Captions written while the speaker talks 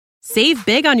Save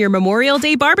big on your Memorial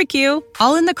Day barbecue,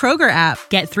 all in the Kroger app.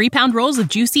 Get 3-pound rolls of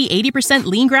juicy 80%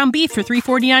 lean ground beef for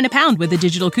 $3.49 a pound with a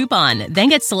digital coupon. Then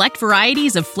get select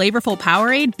varieties of flavorful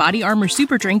Powerade, Body Armor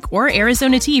Super Drink, or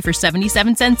Arizona tea for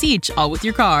 77 cents each, all with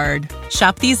your card.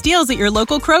 Shop these deals at your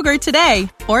local Kroger today,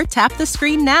 or tap the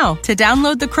screen now to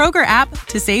download the Kroger app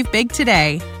to save big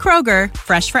today. Kroger,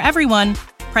 fresh for everyone.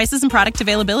 Prices and product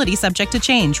availability subject to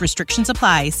change. Restrictions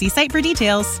apply. See site for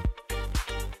details.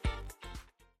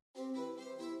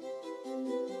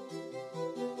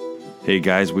 Hey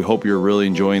guys, we hope you're really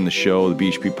enjoying the show.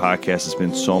 The BHP podcast has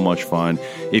been so much fun.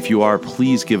 If you are,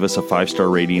 please give us a 5-star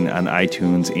rating on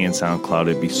iTunes and SoundCloud.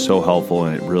 It'd be so helpful,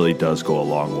 and it really does go a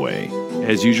long way.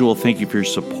 As usual, thank you for your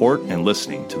support and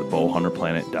listening to the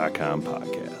bowhunterplanet.com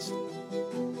podcast.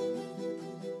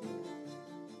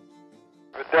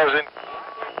 It doesn't.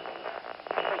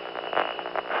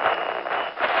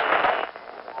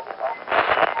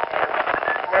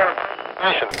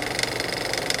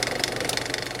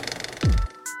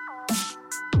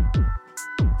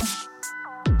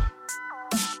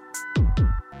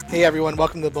 Hey everyone,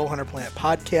 welcome to the Bowhunter Planet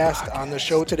podcast. On the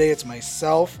show today, it's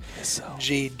myself,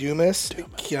 Jay Dumas,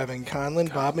 Kevin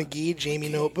Conlon, Bob McGee, Jamie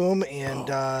Noteboom, and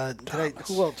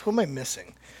who else? Who am I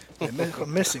missing?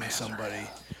 I'm missing somebody.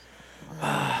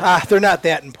 They're not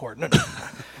that important.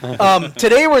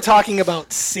 Today we're talking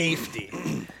about safety,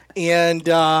 and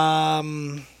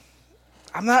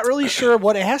I'm not really sure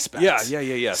what aspects.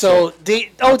 Yeah. So,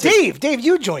 Dave,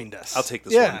 you joined us. I'll take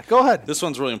this one. Yeah, go ahead. This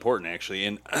one's really important, actually.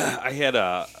 And I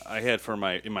had for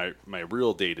my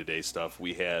real day-to-day stuff,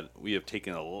 we have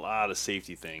taken a lot of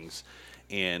safety things,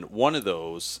 and one of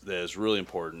those that is really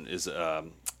important is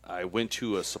I went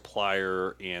to a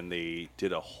supplier and they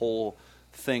did a whole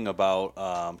thing about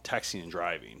texting and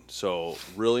driving. So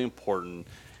really important.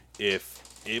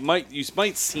 You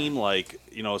might seem like,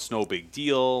 it's no big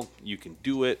deal. You can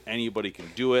do it. Anybody can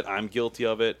do it. I'm guilty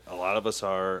of it. A lot of us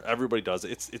are. Everybody does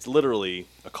it. It's literally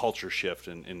a culture shift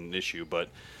and an issue. But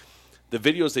the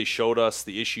videos they showed us,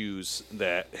 the issues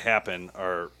that happen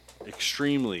are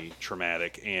extremely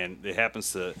traumatic, and it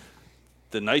happens to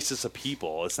the nicest of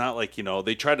people. It's not like,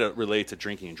 they try to relate to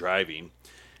drinking and driving,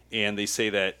 and they say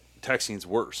that texting's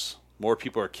worse. More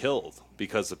people are killed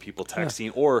because of people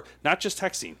texting, or not just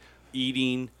texting.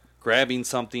 Eating, grabbing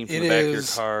something from the back of your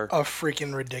car. It is a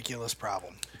freaking ridiculous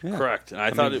problem. Yeah. Correct. And I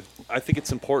think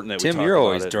it's important that we talk about it. Tim, you're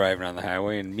always driving on the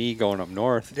highway, and me going up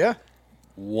north. Yeah.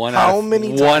 One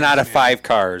out of 5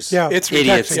 cars. Yeah, it's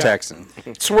idiots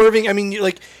texting. Swerving. I mean,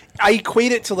 I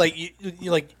equate it to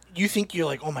you think you're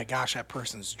like, oh my gosh, that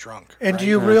person's drunk. And right? do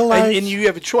you realize? And you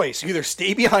have a choice. You either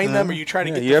stay behind them or you try to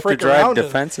get you the have to frick drive around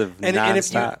defensive them.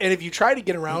 nonstop. And if you try to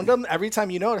get around them, every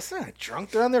time you notice they're not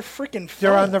drunk, they're on their freaking phone.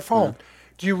 They're on their phone. Yeah.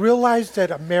 Do you realize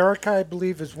that America, I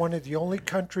believe, is one of the only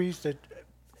countries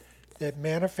that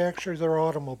manufacture their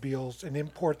automobiles and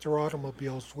import their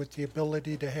automobiles with the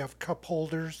ability to have cup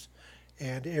holders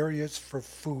and areas for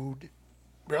food?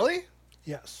 Really?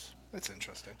 Yes. That's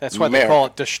interesting. That's why they call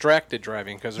it distracted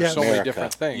driving, because there's so many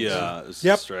different things. Yeah, it's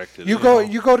yep. distracted. You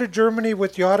go to Germany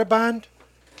with the Autobahn,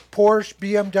 Porsche,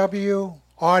 BMW,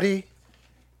 Audi.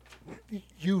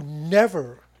 You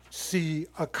never see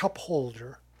a cup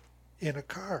holder in a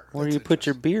car. Where do you put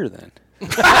your beer then?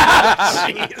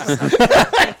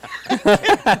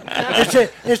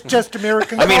 It's just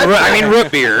American. I mean root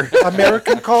beer.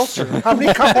 American culture. How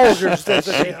many cup holders does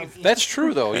it have? That's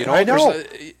true, though. I know.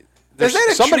 Is that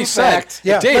a somebody true said, fact?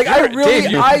 yeah. Dave,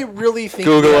 I really think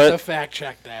you have to fact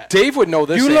check that. Dave would know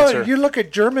this answer. You look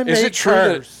at German-made cars. Is it true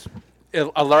cars.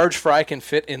 that a large fry can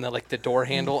fit in the door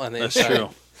handle and the That's inside? true.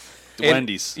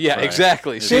 Wendy's. Yeah, fry.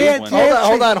 exactly.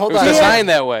 Hold on. It was designed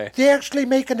that way. They actually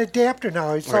make an adapter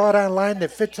now. I saw it online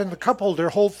that fits in the cup holder,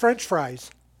 hold French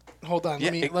fries. Hold on.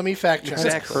 Let me fact check.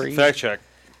 Exactly. Fact check.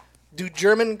 Do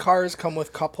German cars come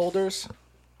with cup holders?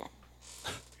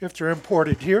 If they're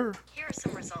imported here. Here are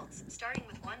some results, starting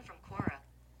with one from Quora.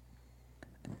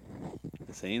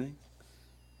 Say anything?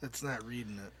 It's not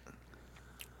reading it.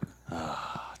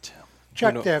 Tim.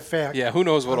 Check that fact. Yeah, who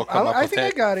knows what'll come up I with think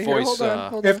that I got it voice. Here.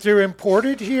 Hold on. If they're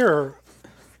imported here,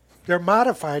 they're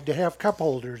modified to have cup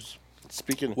holders.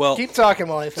 Keep talking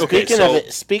while I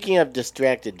think. Speaking of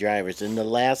distracted drivers, in the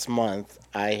last month,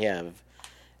 I have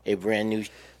a brand new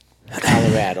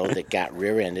Colorado that got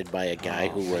rear-ended by a guy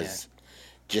who was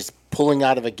just pulling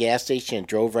out of a gas station and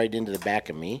drove right into the back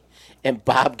of me. And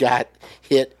Bob got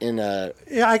hit by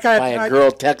a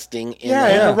girl texting in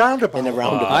a roundabout.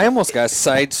 I almost got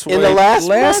sideswiped in the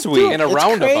last week. Too. In a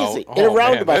roundabout. Crazy. In a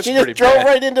roundabout. She just drove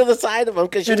right into the side of him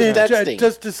because she was texting.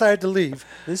 Just decided to leave.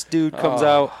 This dude comes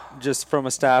out just from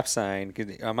a stop sign.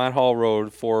 I'm on Hall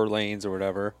Road, 4 lanes or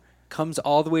whatever. comes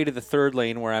all the way to the third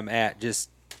lane where I'm at,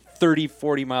 just 30,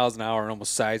 40 miles an hour and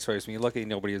almost sideswipes me. Luckily,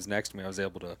 nobody was next to me. I was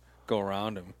able to go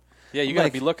around him. Yeah, you got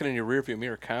to be looking in your rearview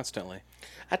mirror constantly.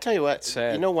 I tell you what,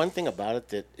 sad. You know, one thing about it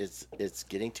that it's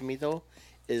getting to me though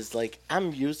is like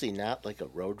I'm usually not like a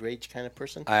road rage kind of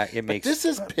person. But this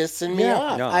is pissing me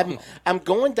off. No. I'm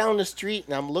going down the street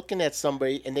and I'm looking at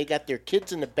somebody and they got their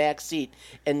kids in the back seat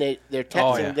and they're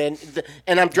texting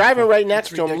and I'm driving right next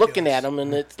to them, looking at them,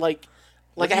 and it's like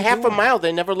a half a mile.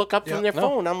 They never look up from their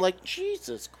phone. I'm like,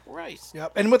 Jesus Christ.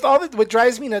 Yep. And with what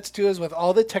drives me nuts too is with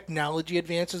all the technology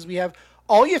advances we have,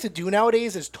 all you have to do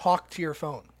nowadays is talk to your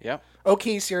phone. Yep.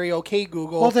 Okay, Siri. Okay,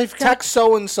 Google. Well, they've got, text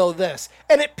so and so this,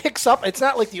 and it picks up. It's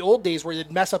not like the old days where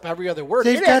they'd mess up every other word.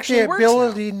 They've it got the works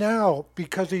ability now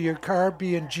because of your car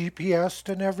being GPSed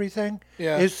and everything.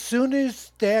 Yeah. As soon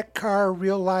as that car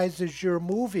realizes you're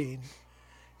moving,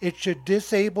 it should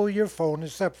disable your phone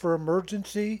except for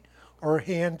emergency or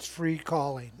hands-free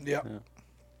calling. Yep. Yeah.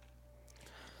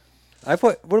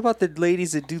 What about the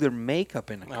ladies that do their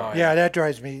makeup in the car? Yeah, that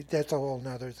drives me. That's a whole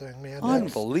nother thing, man.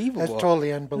 Unbelievable. That's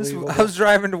totally unbelievable. I was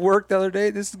driving to work the other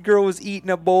day. This girl was eating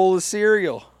a bowl of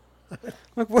cereal.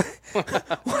 Like, what in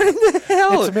the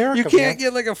hell? It's America, you can't man.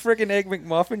 get like a freaking Egg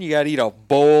McMuffin. You got to eat a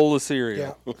bowl of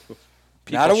cereal. Yeah.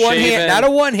 Not a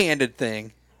one-handed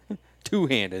thing.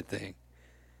 Two-handed thing.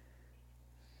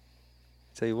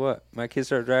 Tell you what, my kids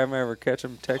start driving. I ever catch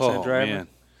them texting and driving. Man.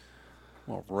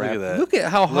 Well, Look at that. Look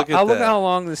at how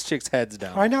long this chick's head's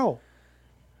down. I know.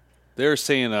 They're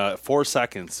saying 4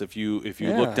 seconds. If you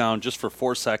look down just for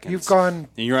 4 seconds, You've gone.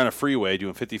 And you're on a freeway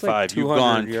doing 55. Like You've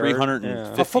gone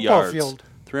 350 A football field.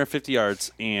 350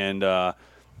 yards, and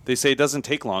they say it doesn't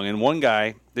take long. And one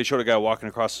guy, they showed a guy walking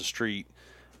across the street,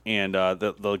 and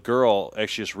the girl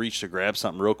actually just reached to grab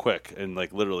something real quick and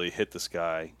like literally hit this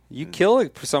guy. You kill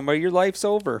somebody, your life's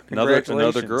over. Another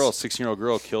girl, 16-year-old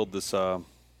girl, killed this.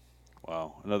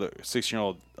 Another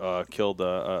 16-year-old killed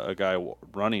a guy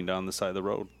running down the side of the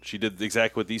road. She did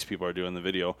exactly what these people are doing in the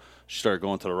video. She started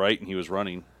going to the right, and he was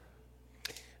running.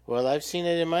 Well, I've seen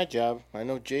it in my job. I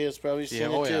know Jay has probably seen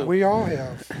it too. We all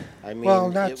have. I mean, well,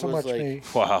 not so much like, me.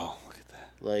 Wow, look at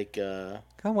that. Like,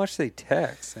 how much they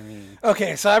text? I mean,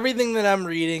 okay, so everything that I'm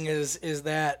reading is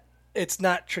that it's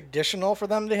not traditional for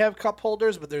them to have cup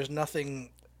holders, but there's nothing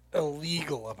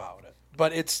illegal about it.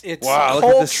 But it's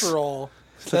cultural.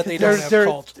 That they don't have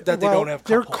culture. That they don't have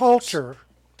their cup culture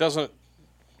doesn't.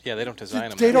 Yeah, they don't design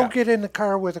them. They don't get in the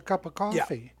car with a cup of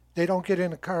coffee. Yeah. They don't get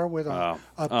in the car with a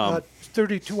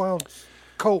 32-ounce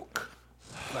Coke.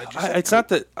 It's not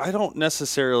that I don't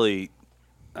necessarily.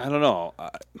 I don't know.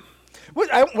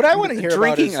 What I want to hear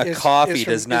drinking about a coffee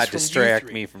does not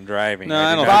distract me from driving. No,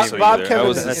 I don't think so either. I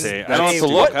was going to say I don't have to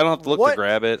look. I don't have to look to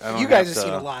grab it. You guys have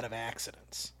seen a lot of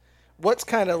accidents. What's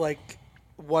kind of like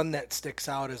one that sticks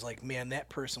out is like, man, that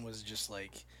person was just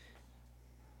like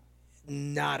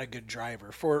not a good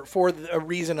driver for a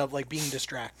reason of like being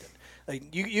distracted.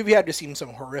 Like you've had to see some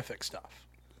horrific stuff.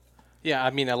 Yeah,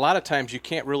 I mean, a lot of times you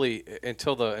can't really,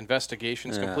 until the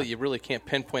investigation's complete, you really can't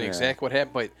pinpoint exactly what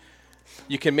happened, but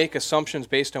you can make assumptions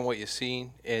based on what you've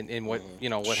seen and what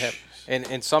what happened.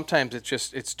 And sometimes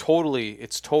it's totally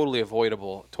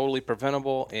avoidable, totally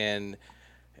preventable, and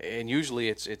usually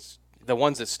it's the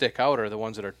ones that stick out are the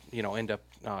ones that are end up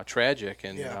tragic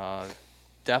and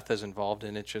death is involved,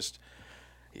 and it just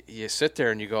you sit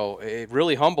there and you go, it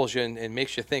really humbles you and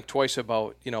makes you think twice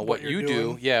about what you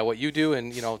do, what you do,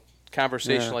 and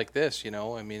conversation like this,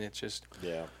 I mean, it's just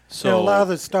So a lot of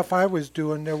the stuff I was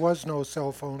doing, there was no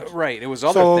cell phones. Right, it was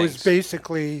other things. So it was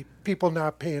basically people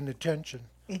not paying attention.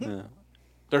 Mm-hmm. Yeah.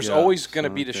 There's always going to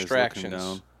be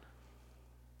distractions.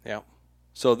 Yeah.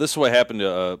 So this is what happened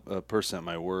to a person at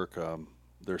my work.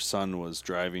 Their son was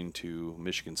driving to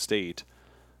Michigan State,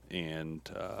 and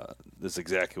this is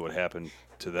exactly what happened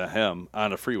to him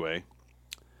on a freeway.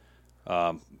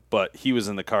 But he was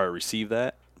in the car, received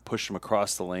that, pushed him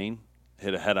across the lane,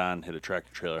 hit a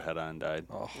tractor trailer head-on, died.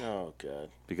 Oh, God.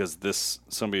 Because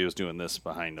somebody was doing this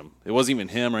behind him. It wasn't even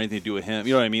him or anything to do with him.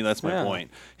 You know what I mean? That's my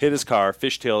point. Hit his car,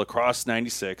 fishtail across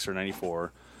 96 or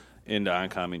 94 into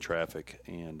oncoming traffic,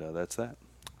 and that's that.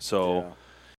 So...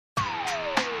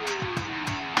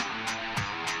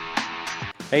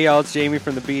 Hey y'all, it's Jamie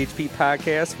from the BHP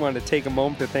Podcast. Wanted to take a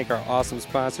moment to thank our awesome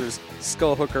sponsors,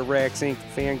 Skull Hooker Racks Inc.,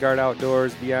 Vanguard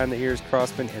Outdoors, Beyond the Ears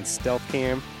Crossman, and Stealth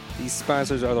Cam. These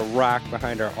sponsors are the rock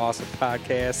behind our awesome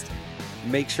podcast.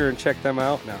 Make sure and check them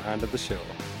out. Now on to the show.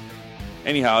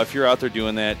 Anyhow, if you're out there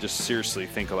doing that, just seriously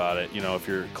think about it. If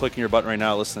you're clicking your button right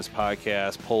now, listen to this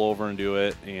podcast, pull over and do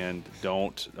it, and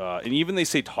don't. And even they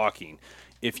say talking.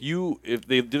 if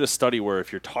they did a study where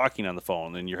if you're talking on the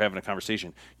phone and you're having a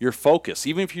conversation, your focus,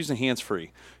 even if you're using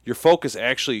hands-free, your focus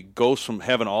actually goes from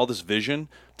having all this vision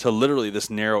to literally this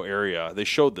narrow area. They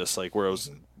showed this, like, where it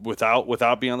was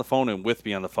without being on the phone and with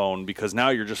being on the phone, because now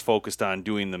you're just focused on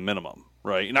doing the minimum,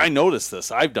 right? And I noticed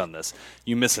this. I've done this.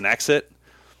 You miss an exit.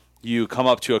 You come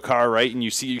up to a car, right, and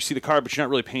you see the car, but you're not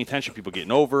really paying attention. People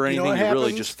getting over or anything. You're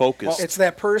really just focused. Well, it's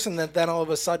that person that then all of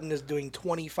a sudden is doing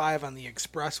 25 on the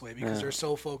expressway because they're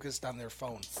so focused on their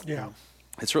phone. Yeah.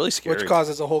 It's really scary. Which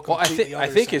causes a whole completely I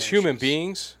think as human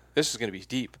beings, this is going to be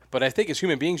deep, but I think as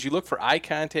human beings, you look for eye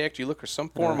contact, you look for some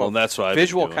form of that's what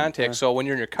visual contact. So when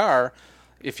you're in your car,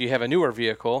 if you have a newer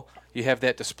vehicle, you have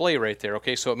that display right there,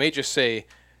 okay? So it may just say,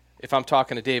 if I'm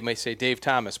talking to Dave, it may say Dave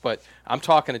Thomas, but I'm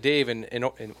talking to Dave, and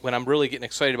when I'm really getting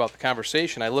excited about the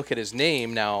conversation, I look at his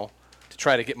name now to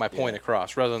try to get my point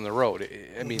across rather than the road.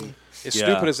 I mean, as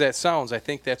stupid as that sounds, I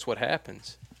think that's what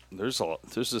happens. There's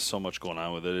just so much going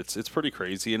on with it. It's pretty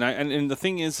crazy, and the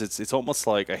thing is, it's almost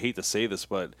like, I hate to say this,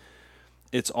 but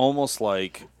it's almost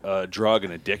like a drug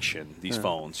and addiction. These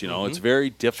phones, it's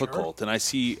very difficult, and I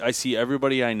see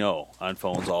everybody I know on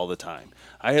phones all the time.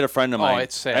 I had a friend of mine.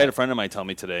 It's sad. I had a friend of mine tell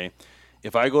me today,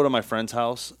 if I go to my friend's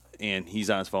house and he's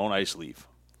on his phone, I just leave.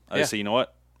 I just say, you know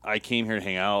what? I came here to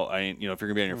hang out. If you're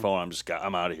gonna be on your phone,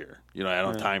 I'm out of here. I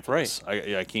don't have time for this.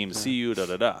 I came to see you.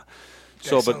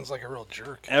 So, but sounds like a real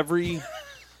jerk.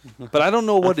 But I don't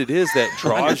know what it is that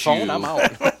draws you. I'm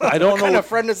out. I don't know. What kind of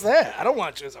friend is that? I don't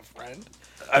want you as a friend.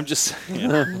 I'm just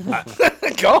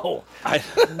Go.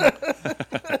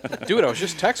 Dude, I was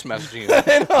just text messaging you.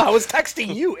 I know, I was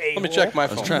texting you, Let me check my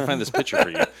phone. I was trying to find this picture for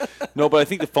you. No, but I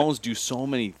think the phones do so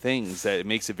many things that it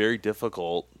makes it very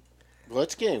difficult. Well,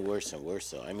 it's getting worse and worse,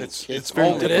 though. I mean, it's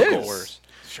very difficult. Worse.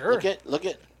 Sure. Look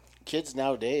at kids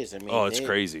nowadays. I mean, it's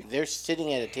crazy. They're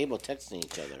sitting at a table texting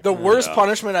each other. The worst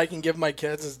punishment I can give my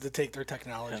kids is to take their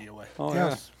technology away. Oh,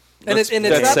 yes. And it's not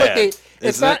sad. that they.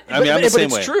 It's not. I mean, I'm the same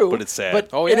it's way, true. but it's sad.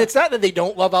 And it's not that they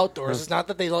don't love outdoors. It's not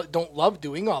that they don't love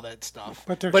doing all that stuff.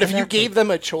 But they're if you connected. gave them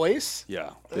a choice, they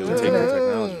would take their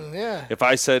technology. yeah. If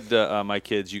I said to my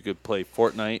kids, you could play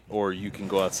Fortnite or you can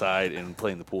go outside and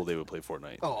play in the pool, they would play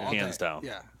Fortnite. Hands down.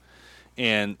 Yeah.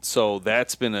 And so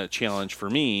that's been a challenge for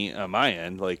me on my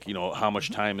end. Like, how much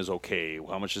time is okay?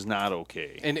 How much is not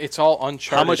okay? And it's all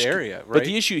uncharted area, right? But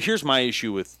here's my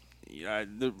issue with,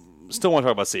 still want to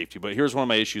talk about safety, but here's one of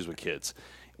my issues with kids.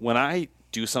 When I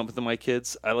do something to my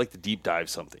kids, I like to deep dive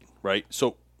something, right?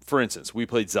 So, for instance, we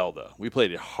played Zelda. We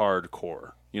played it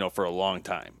hardcore, for a long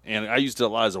time. And I used it a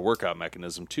lot as a workout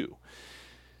mechanism, too.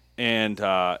 And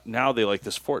now they like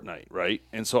this Fortnite, right?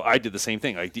 And so I did the same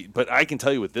thing. But I can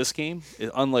tell you with this game,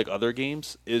 unlike other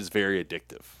games, is very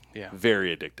addictive. Yeah.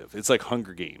 Very addictive. It's like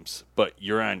Hunger Games, but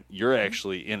you're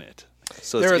actually in it.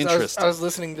 So it's interesting. I was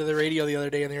listening to the radio the other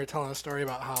day, and they were telling a story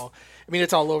about how,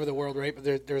 it's all over the world, right?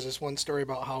 But there's this one story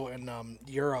about how in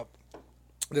Europe,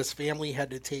 this family had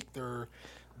to take their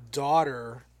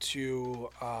daughter to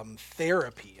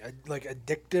therapy, like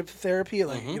addictive therapy,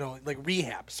 like like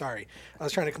rehab. Sorry, I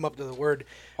was trying to come up with the word.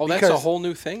 Oh, that's a whole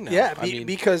new thing now. Yeah,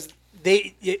 because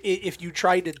if you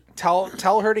tried to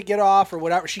tell her to get off or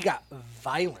whatever, she got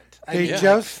violent.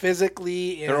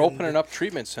 Physically. They're opening up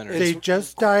treatment centers. They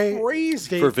just died.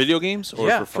 Crazy. For video games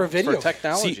or for video for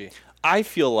technology. See, I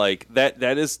feel like that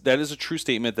is a true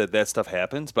statement that stuff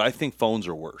happens, but I think phones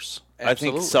are worse.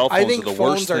 Absolutely. I think cell phones are the worst thing.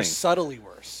 Phones are subtly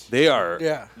worse. They are.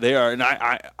 Yeah. They are, and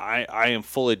I am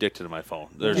fully addicted to my phone.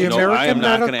 There's The I am American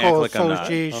not going to act Medical like I'm not.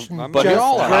 Association But just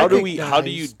how do you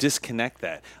recognized- disconnect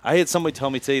that? I had somebody tell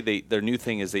me today their new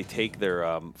thing is they take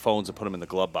their phones and put them in the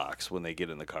glove box when they get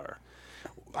in the car.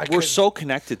 We're so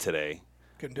connected today.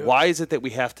 Why is it that we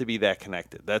have to be that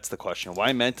connected? That's the question.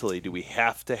 Why mentally do we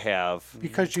have to have?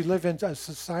 Because you live in a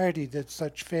society that's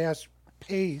such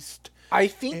fast-paced. I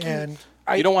think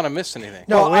you don't want to miss anything.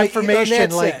 No,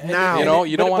 information like it. now.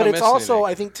 You don't want to miss anything. But it's also,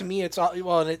 I think, to me, it's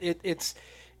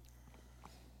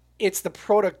it's the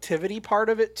productivity part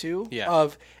of it too. Yeah.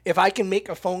 Of if I can make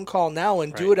a phone call now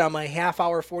and do it on my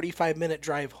half-hour, 45-minute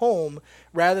drive home,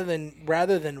 rather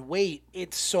than wait,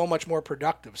 it's so much more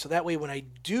productive. So that way, when I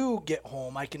do get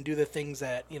home, I can do the things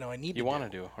that I need. You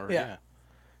want to do,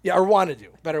 or want to do.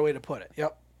 Better way to put it.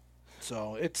 Yep.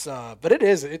 So it's but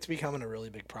it's becoming a really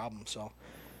big problem. So.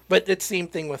 But it's the same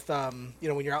thing with, when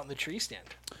you're out in the tree stand.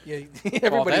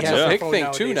 Everybody that's has a a big phone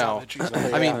thing too now.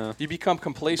 I mean, you become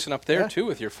complacent up there too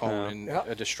with your phone and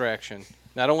a distraction.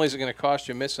 Not only is it going to cost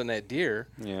you missing that deer,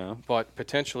 but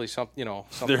potentially something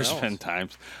There's else. been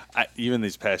times, even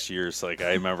these past years, like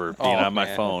I remember being on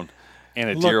my phone, and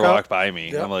a Look deer up. walked by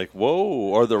me. Yep. I'm like, whoa,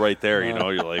 or they're right there. You know,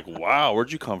 you're like, wow,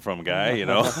 where'd you come from, guy? You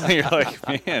know, you're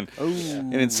like, man.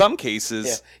 And in some cases,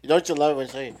 Yeah. You don't you love it when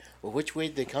they say, well, which way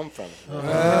did they come from?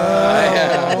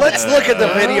 Let's look at the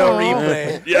video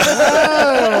replay.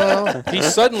 He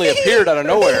suddenly appeared out of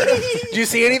nowhere. Did you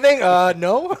see anything?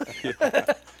 No.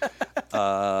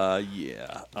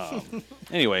 yeah.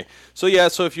 Anyway, so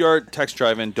if you are text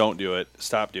driving, don't do it.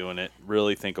 Stop doing it.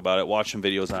 Really think about it. Watch some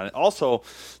videos on it. Also,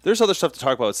 there's other stuff to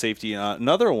talk about with safety.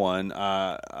 Another one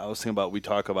I was thinking about, we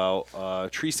talk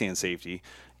about tree stand safety,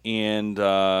 and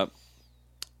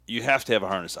you have to have a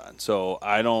harness on. So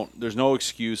there's no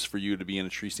excuse for you to be in a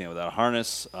tree stand without a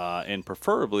harness, and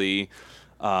preferably,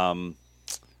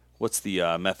 what's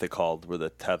the method called where the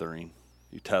tethering?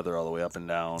 You tether all the way up and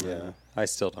down. Yeah, I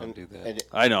still don't do that.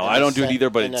 I know. I don't do it either,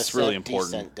 but it's really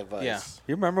important. Device. Yeah.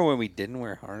 You remember when we didn't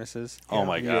wear harnesses? Oh,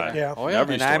 my God. Yeah. Oh, yeah.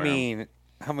 Never And used to I wear 'em. mean,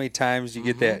 how many times you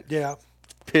get that Yeah.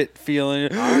 pit feeling?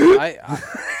 I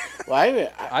Well, I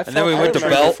And then we felt went to that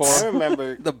belts. I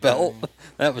remember The belt.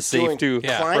 That was safe, doing too.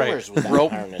 Yeah, climbers right. without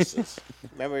Rope. harnesses.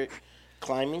 Remember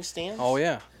climbing stands? Oh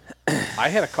yeah, I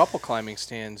had a couple climbing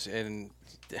stands, and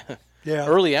Yeah.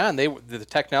 early on, the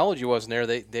technology wasn't there.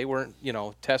 They weren't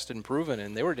tested and proven,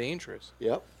 and they were dangerous.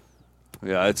 Yep.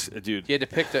 Yeah, it's dude. You had to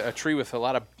pick a tree with a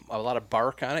lot of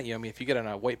bark on it. I mean, if you get on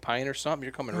a white pine or something,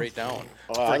 you're coming right down.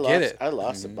 Oh, Forget it. I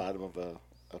lost the bottom of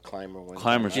a climber one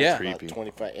Climbers time. are I was about creepy.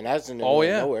 25, and I was in the Oh, middle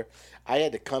yeah. of nowhere. I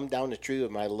had to come down the tree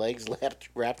with my legs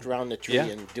wrapped around the tree Yeah.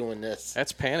 and doing this.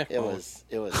 That's panic It mode.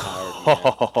 was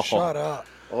hard. Man. Shut up.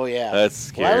 Oh yeah.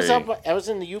 That's Well, scary. I was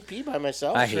in the UP by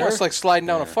myself. I Well, hear it's like sliding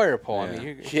down a fire pole. I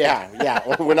mean, Yeah.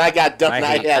 When I got done,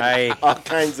 I had all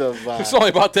kinds of it's only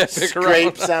about that big around.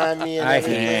 scrapes on me and I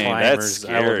everything. hate Dang, climbers. that's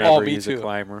I will scary. never Oh, me use a too.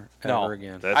 climber No. ever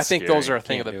again. That's I think scary. those are a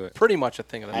thing of Can't do the it. pretty much a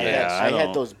thing of the I past.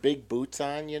 had those big boots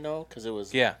on, because it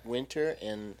was Yeah. winter,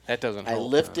 and That doesn't I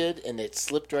help. lifted and it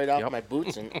slipped right off Yep. my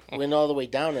boots and went all the way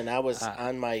down, and I was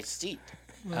on my seat.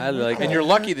 I like And it. you're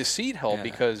lucky the seat held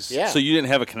because Yeah. So you didn't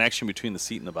have a connection between the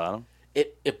seat and the bottom?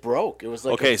 It broke. It was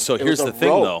like Okay, so it here's was a the thing,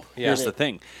 rope. though. Yeah. Here's the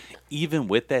thing. Even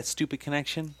with that stupid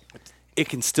connection, it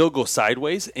can still go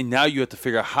sideways, and now you have to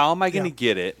figure out how am I going to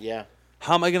get it? Yeah.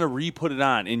 How am I going to re-put it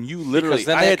on? And you literally, Because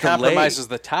then I that had to compromises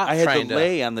lay, the top I had trying to to-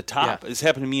 lay on the top. Yeah. This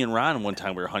happened to me and Ron one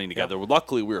time we were hunting together.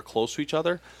 Luckily, we were close to each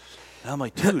other. And I'm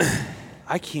like, dude,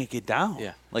 I can't get down.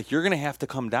 Yeah. Like, you're going to have to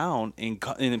come down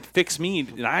and fix me,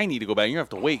 and I need to go back. You're going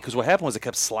to have to wait. Because what happened was it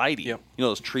kept sliding. Yep. You know,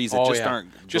 those trees that just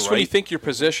aren't Just right. when you think your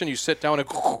position, you sit down and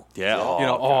Yeah.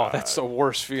 oh, that's the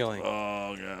worst feeling.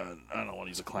 Oh, God. I don't want to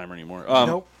use a climber anymore.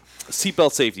 Nope.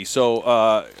 Seatbelt safety. So,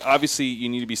 obviously, you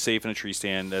need to be safe in a tree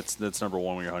stand. That's number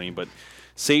one when you're hunting. But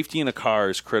safety in a car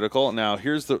is critical. Now,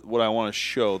 here's what I want to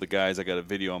show the guys. I got a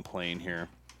video I'm playing here.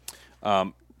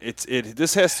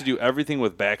 This has to do everything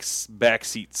with back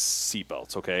seat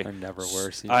seatbelts, okay? I never wear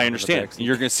a seatbelt I in the understand. back seat.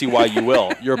 You're going to see why you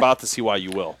will. You're about to see why you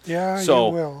will. Yeah, so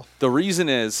you will. The reason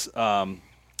is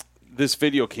this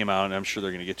video came out, and I'm sure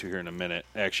they're going to get to here in a minute.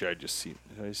 Actually, did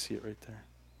I see it right there?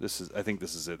 I think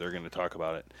this is it. They're going to talk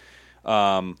about it.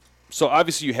 So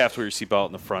obviously you have to wear your seatbelt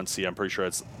in the front seat. I'm pretty sure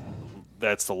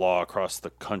that's the law across the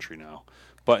country now.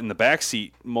 But in the back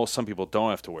seat, some people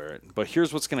don't have to wear it. But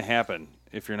here's what's going to happen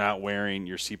if you're not wearing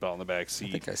your seatbelt in the back seat.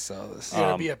 I think I saw this. It's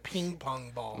going to be a ping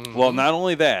pong ball. Well, not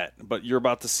only that, but you're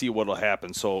about to see what will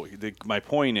happen. So my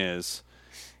point is,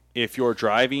 if you're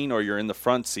driving or you're in the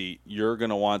front seat, you're going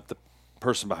to want the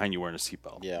person behind you wearing a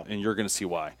seatbelt. Yeah. And you're going to see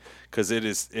why. Because it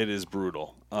is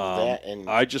brutal. That and-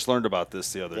 I just learned about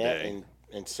this the other That day.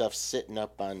 and stuff sitting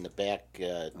up on the back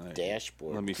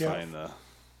dashboard. Let me find the...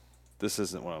 This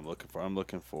isn't what I'm looking for. I'm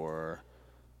looking for...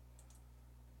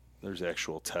 There's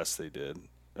actual tests they did.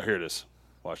 Oh, here it is.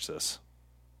 Watch this.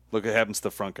 Look what happens to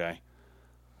the front guy.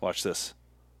 Watch this.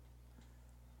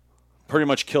 Pretty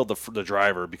much killed the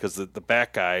driver because the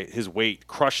back guy, his weight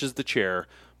crushes the chair,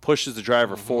 pushes the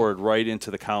driver forward right into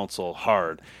the console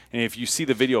hard. And if you see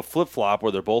the video flip-flop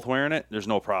where they're both wearing it, there's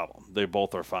no problem. They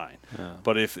both are fine. Yeah.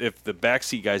 But if the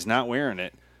backseat guy's not wearing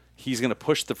it, he's going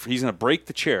to break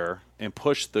the chair and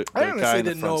push the I guy honestly in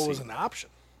the didn't front know seat. it was an option.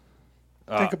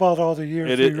 Think about all the years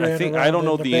it we is- I ran think- around I don't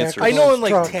know in the the back answer. of I know those in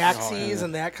like trucks taxis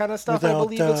and that kind of stuff, I without,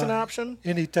 believe it's an option.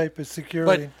 Any type of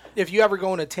security. But if you ever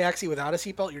go in a taxi without a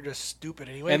seatbelt, you're just stupid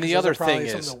anyway. And 'cause the those other are probably thing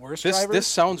some is, of the worst this drivers.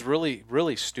 sounds really,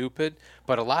 really stupid,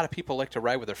 but a lot of people like to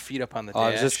ride with their feet up on the dash.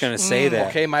 I was just going to say that.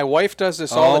 Okay, my wife does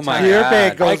this all the my time. the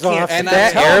airbag God. goes off. and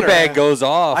That I'm telling her- airbag goes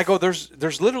off. I go,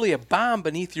 there's literally a bomb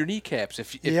beneath your kneecaps.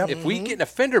 If Yep. we get in a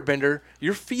fender bender,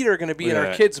 your feet are going to be in our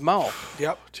Yeah. kid's mouth.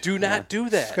 Yep. Do not do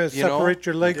that. It's going to you know? separate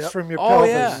your legs Yep. from your Oh pelvis.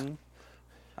 yeah.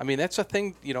 I mean, that's a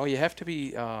thing. You have to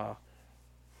be.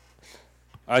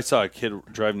 I saw a kid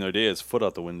driving the other day, his foot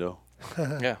out the window.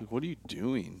 Yeah. Like, what are you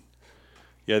doing?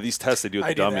 Yeah, these tests they do with I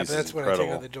the do that, dummies but that's is when I take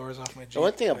incredible. out the doors off my Jeep. The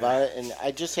one thing about it, and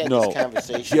I just had No, this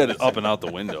conversation. he had it with up some- and out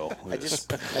the window. I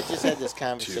just had this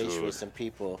conversation Dude. with some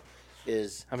people.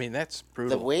 Is I mean, that's the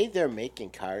brutal. way they're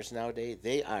making cars nowadays?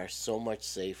 They are so much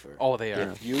safer. Oh, they are.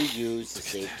 If you use the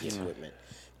safety equipment,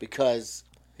 because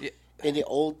Yeah. in the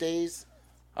old days,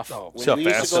 Oh, when See how we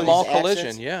used fast to go it to small these collision,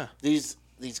 accidents, yeah.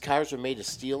 These cars were made of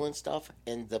steel and stuff,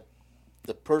 and the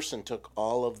person took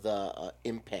all of the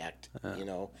impact. You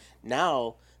know,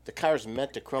 now the car's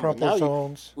meant to crumble. Crumple Now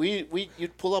zones.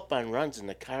 you'd pull up on runs and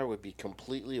the car would be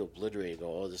completely obliterated.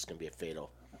 Go, oh, this is gonna be a fatal.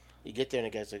 You get there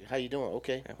and the guy's like, "How you doing?"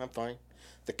 "Okay, I'm fine."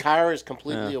 The car is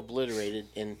completely obliterated,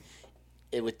 and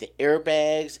with the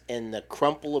airbags and the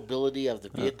crumple ability of the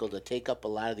vehicle to take up a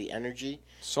lot of the energy,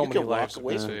 So you many can walk lives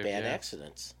away have from been bad saved, yeah.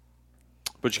 accidents.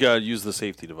 But you got to use the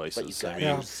safety But you devices. got I to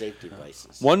mean, use safety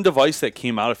devices. one device that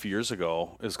came out a few years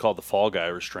ago is called the Fall Guy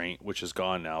restraint, which is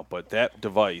gone now. But that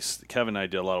device, Kevin and I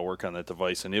did a lot of work on that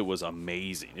device, and it was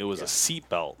amazing. It was a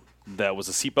seatbelt that was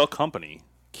a seatbelt company,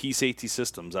 Key Safety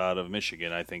Systems out of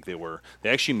Michigan. I think they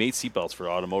actually made seatbelts for the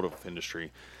automotive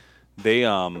industry. They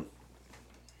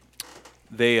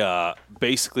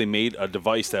basically made a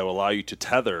device that will allow you to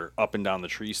tether up and down the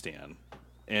tree stand,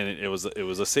 and it was a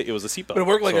seatbelt. But it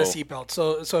worked like a So-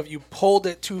 seatbelt. So if you pulled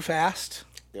it too fast,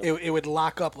 Yep. it would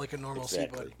lock up like a normal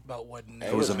Exactly. seatbelt would. And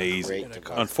It was a amazing. great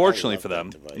device. Unfortunately I love for that them,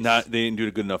 device. they didn't do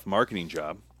a good enough marketing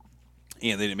job,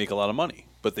 and they didn't make a lot of money.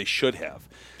 But they should have.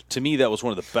 To me, that was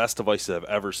one of the best devices I've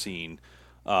ever seen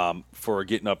for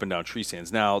getting up and down tree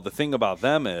stands. Now, the thing about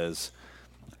them is,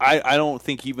 I don't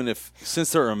think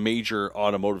since they're a major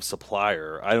automotive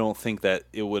supplier, I don't think that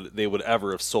they would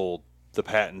ever have sold the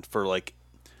patent for like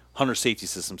Hunter Safety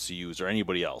Systems to use or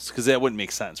anybody else, because that wouldn't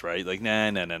make sense, right? Like, nah,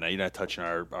 you're not touching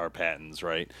our patents,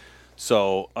 right?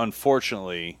 So,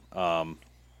 unfortunately,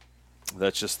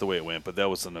 that's just the way it went. But that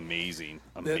was an amazing.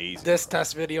 This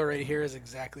test video right here is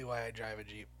exactly why I drive a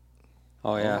Jeep.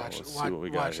 Oh yeah. Let's see what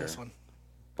we got watch here. this one.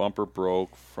 Bumper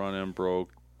broke, front end broke.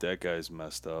 That guy's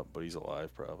messed up, but he's alive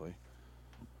probably.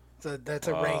 That's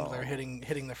a Wrangler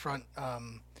hitting the front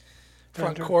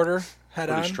Fender. quarter head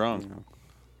Pretty on. strong.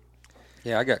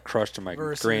 Yeah, I got crushed in my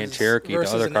Versus- Grand Cherokee. The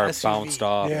versus other an car SUV. bounced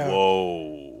off. Yeah.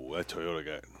 Whoa, that Toyota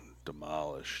got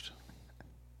demolished.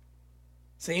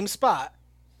 Same spot,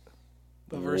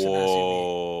 but versus an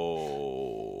SUV.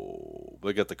 Whoa,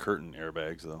 they got the curtain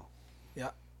airbags though,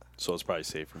 Yeah. so it's probably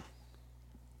safer.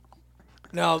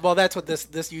 No, well, that's what this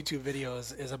YouTube video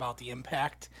is about, the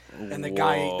impact, and the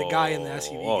guy in the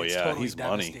SUV Oh, gets yeah, totally he's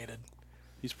money. devastated.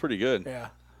 He's pretty good. Yeah.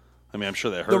 I mean, I'm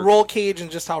sure that hurt. The roll cage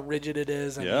and just how rigid it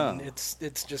is. I Yeah. mean,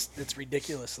 it's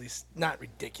ridiculously, not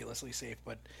ridiculously safe,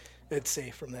 but it's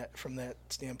safe from that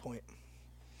standpoint.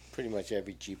 Pretty much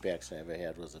every Jeep accident I ever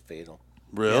had was a fatal.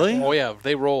 Really? Oh yeah,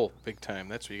 they roll big time.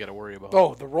 That's what you got to worry about.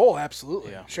 Oh, the roll,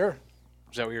 absolutely. Yeah. Sure.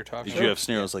 Is that what you're talking Did about? you have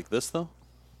scenarios like this though?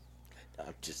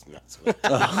 I'm just nuts with it.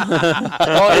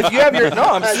 Well, if you have your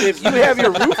if you have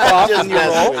your roof off Just and you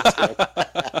roll,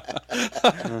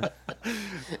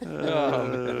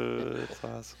 That's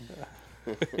awesome.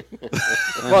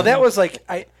 well, that was like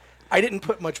I didn't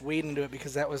put much weight into it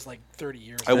because that was like 30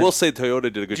 years I ago. will say Toyota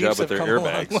did a good Jeeps job with their have come a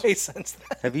long airbags. way since then.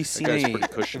 Have you seen guy's any? pretty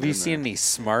cushioned Have you in seen there. any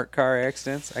smart car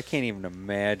accidents? I can't even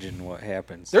imagine what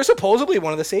happens. They're supposedly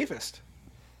one of the safest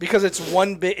because it's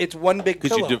one big Could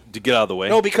pillow. you to get out of the way?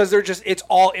 No, because it's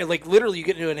all like literally you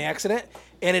get into an accident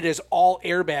and it is all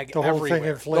airbag The whole thing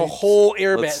everywhere. inflates. The whole Let's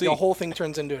airbag, see. the whole thing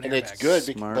turns into an And airbag. it's good,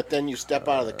 Smart. but then you step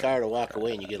out of the car to walk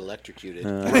away and you get electrocuted.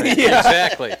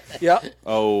 Exactly. Yeah.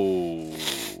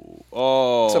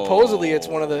 Oh. Supposedly it's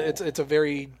one of the it's a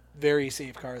very very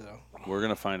safe car though. We're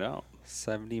gonna find out.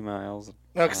 70 miles.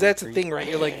 No, because that's the thing, right?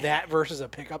 You're like that versus a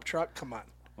pickup truck. Come on,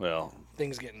 Well,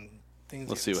 things getting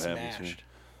let's see what happens here.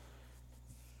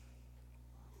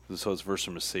 So it's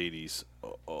versus Mercedes.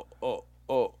 Oh.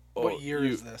 What year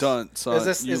you is this? Done, son. Is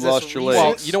this- you is this lost your recent? Well,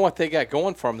 legs. you know what they got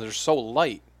going for them? They're so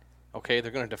light. Okay,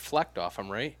 they're going to deflect off them,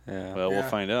 right? Yeah. Well, we'll Yeah.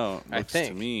 find out. I Looks to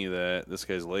think. me that this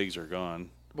guy's legs are gone.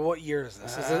 But what year is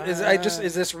this?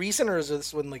 Is this recent or is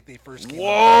this when like they first came out?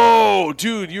 Whoa,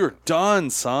 dude, you're done,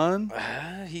 son.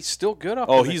 He's still good up.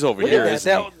 Oh, in he's the- over Look here, at that,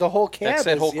 isn't he? the whole cab. That's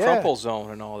that is- whole yeah. crumple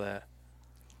zone and all that.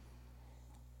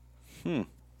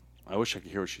 I wish I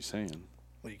could hear what she's saying.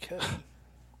 Well, you could.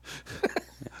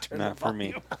 Turn Not the for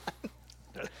me.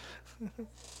 volume.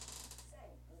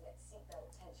 Seatbelt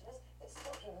tensioners that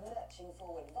stop you lurching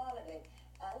forward violently,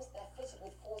 and they're fitted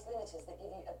with force limiters that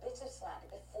give you a bit of slack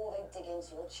before they dig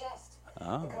into your chest.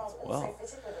 Oh, The car's also well.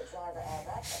 fitted with a driver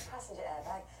airbag, a passenger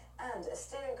airbag, and a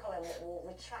steering column that will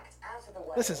retract out of the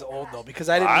way. This is old though because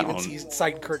I didn't even see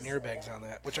side curtain airbags on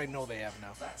that, which I know they have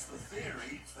now. That's the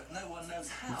theory, but no one knows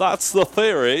how. That's the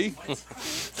theory.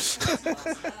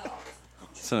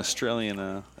 It's an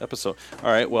Australian episode.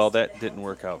 All right, well, that didn't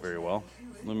work out very well.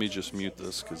 Let me just mute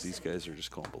this because these guys are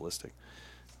just going ballistic.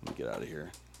 Let me get out of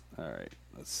here. All right,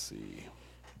 let's see.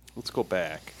 Let's go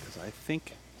back because I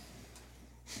think,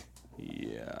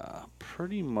 yeah,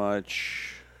 pretty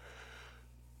much.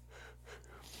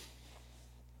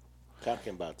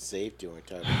 Talking about safety, when we're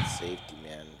talking about safety,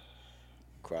 man,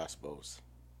 crossbows.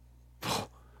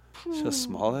 See how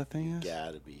small that thing is?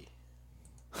 Gotta be.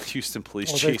 Houston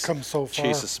police They've come so far.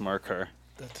 chase a smart car.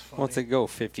 That's funny. What's it go?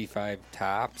 55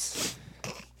 tops.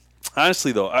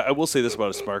 Honestly, though, I will say this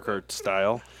about a smart car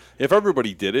style. If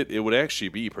everybody did it, it would actually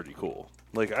be pretty cool.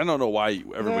 Like, I don't know why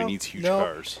everybody needs huge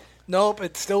cars. Nope,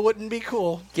 it still wouldn't be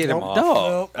cool. Get him off. No,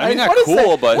 Nope. I mean, not what is cool,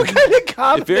 that? but what kind of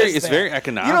comment is it's that? very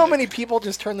economic. You know how many people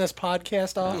just turn this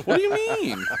podcast off? What do you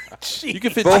mean? You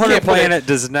can fit. Bowhunter Planet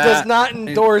does not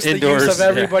endorse the use of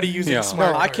everybody using yeah.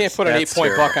 smart I can't put an That's 8-point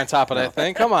true. buck on top of that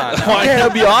thing. Come on. Why?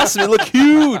 That'd be awesome. It look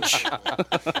huge.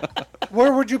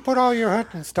 Where would you put all your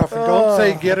hunting stuff? And don't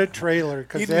say get a trailer,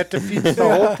 because that defeats the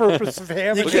whole purpose of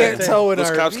having You it. can't tow an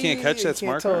Those RV. cops can't catch you that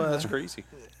smart tow car. a- That's crazy.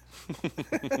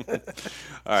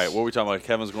 All right, what are we talking about?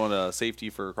 Kevin's going to safety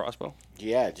for a crossbow?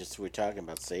 Yeah, just we're talking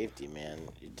about safety, man.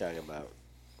 You're talking about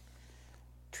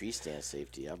tree stand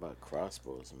safety. How about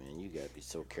crossbows, man? You got to be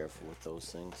so careful with those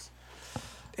things.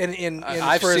 And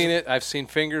I've seen it. I've seen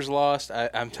fingers lost.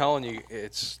 I'm telling you,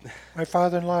 it's My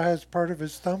father-in-law has part of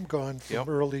his thumb gone from Yep.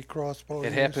 early crossbow it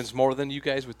use. happens more than you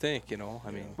guys would think. You know, I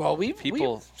mean, Well, we've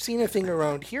people. seen a thing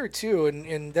around here too,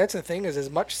 and that's the thing is as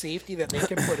much safety that they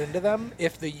can put into them.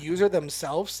 If the user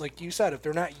themselves, like you said, if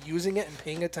they're not using it and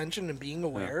paying attention and being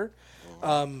aware,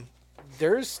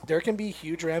 there can be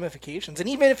huge ramifications. And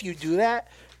even if you do that,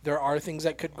 there are things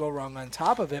that could go wrong on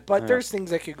top of it. But there's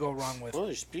things that could go wrong with. Well,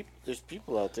 there's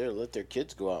people out there that let their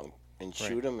kids go out and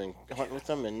shoot them and hunt with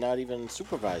them and not even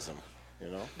supervise them. You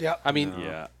know. Yeah. I mean,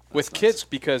 Yeah. with kids,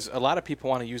 because a lot of people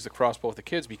want to use the crossbow with the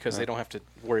kids because they don't have to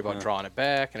worry about drawing it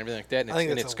back and everything like that. And I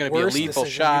think it's that's going to be a worst lethal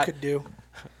decision shot. you could do.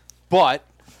 But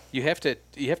you have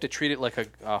to treat it like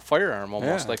a firearm,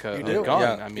 almost like a do. gun.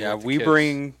 Yeah, I mean, yeah. with the We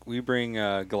kids.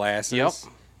 bring glasses. Yep.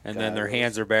 And then their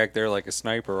hands are back there like a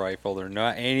sniper rifle. They're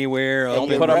not anywhere. Don't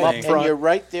up in put the 'em up thing. front. And you're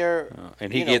right there.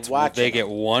 And you know, watching they get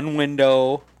one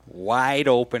window wide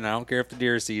open. I don't care if the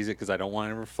deer sees it because I don't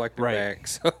want it reflecting Right. back.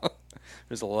 So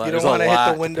there's a lot. You don't there's a wanna hit the lot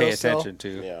to pay windowsill. attention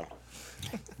to. Yeah.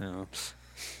 No.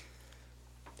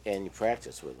 And you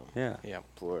practice with them. Yeah. Yeah.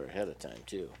 For ahead of time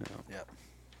too. Yep.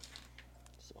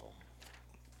 So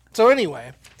So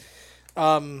anyway,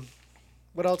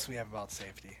 what else do we have about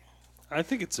safety? I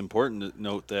think it's important to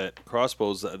note that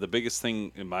crossbows, the biggest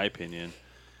thing, in my opinion,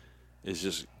 is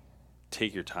just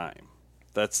take your time.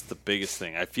 That's the biggest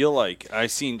thing. I feel like I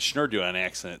seen Schnur do an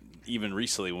accident even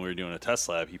recently when we were doing a test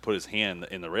lab. He put his hand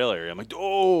in the rail area. I'm like,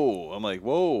 oh! I'm like,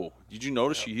 whoa! Did you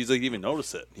notice? He's like, even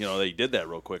notice it. You know, they did that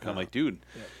real quick. I'm like, dude.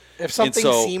 If something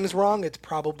so- seems wrong, it's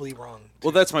probably wrong.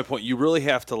 Well, that's my point. You really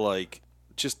have to like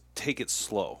just take it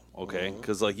slow, okay?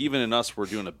 Because like even in us, we're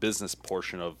doing a business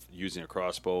portion of using a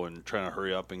crossbow and trying to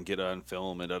hurry up and get on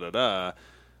film and da da da.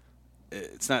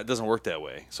 It doesn't work that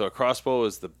way. So a crossbow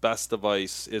is the best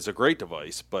device. It's a great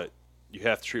device, but you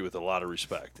have to treat it with a lot of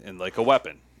respect and like a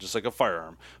weapon, just like a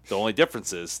firearm. The only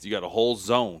difference is you got a whole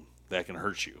zone that can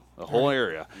hurt you, a whole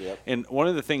area. Yep. And one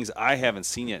of the things I haven't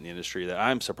seen yet in the industry that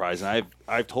I'm surprised, and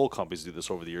I've told companies to do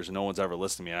this over the years, and no one's ever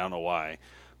listened to me. I don't know why,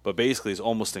 but basically, it's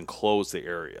almost enclose the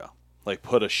area, like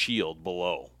put a shield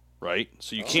below, right?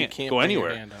 So you can't go bring your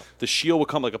anywhere. hand out. The shield will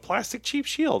come like a plastic cheap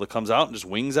shield that comes out and just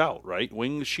wings out, right?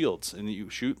 Wing shields, and you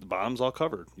shoot. The bottom's all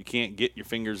covered. You can't get your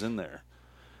fingers in there.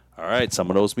 All right,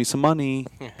 someone owes me some money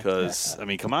because I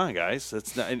mean, come on, guys.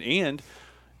 It's not. And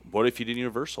what if you did a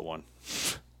universal one?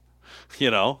 You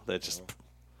know, that just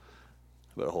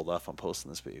better hold off on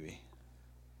posting this, baby.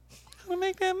 I'm gonna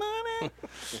make that money.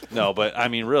 No, but I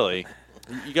mean, really,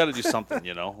 you got to do something.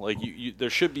 You know, like you, there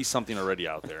should be something already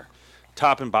out there.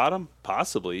 Top and bottom,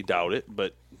 possibly, doubt it,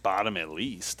 but bottom at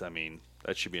least. I mean,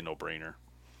 that should be a no-brainer.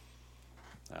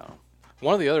 I don't know.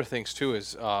 One of the other things too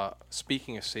is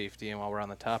speaking of safety, and while we're on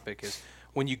the topic, is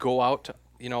when you go out,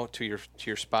 to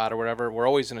your spot or whatever. We're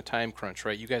always in a time crunch,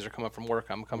 right? You guys are coming from work.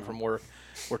 I'm coming from work.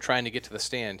 We're trying to get to the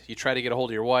stand. You try to get a hold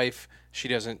of your wife. She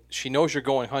doesn't. She knows you're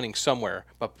going hunting somewhere,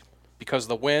 but because of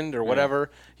the wind or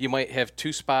whatever, you might have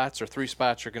 2 spots or 3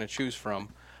 spots you're going to choose from.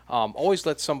 Always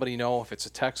let somebody know if it's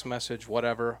a text message,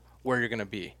 whatever, where you're going to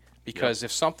be. Because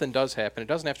if something does happen, it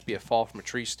doesn't have to be a fall from a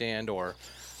tree stand or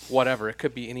whatever. It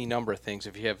could be any number of things.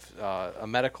 If you have a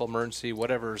medical emergency,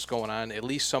 whatever is going on, at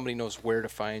least somebody knows where to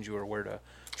find you or where to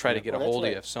try to get a hold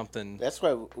of you if something. That's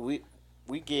why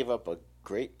we gave up a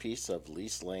great piece of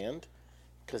leased land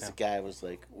because the guy was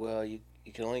like, well, you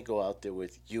can only go out there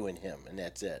with you and him, and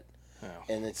that's it. Yeah.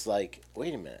 And it's like,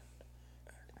 wait a minute.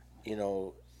 You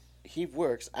know, he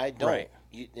works, I don't. Right.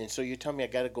 And so you tell me I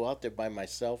got to go out there by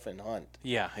myself and hunt.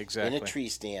 Yeah, exactly. In a tree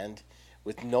stand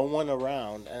with no one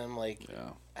around, and I'm like,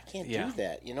 I can't do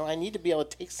that. You know, I need to be able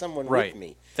to take someone with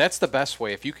me. That's the best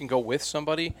way. If you can go with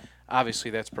somebody,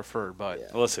 obviously that's preferred. But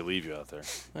unless they leave you out there.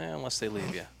 Unless they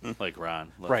leave you. Like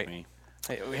Ron left me.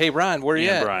 Hey, Ron, where are you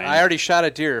at? Brian. I already shot a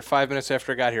deer 5 minutes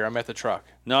after I got here. I'm at the truck.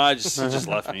 No, he just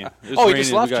left me. It was he raining.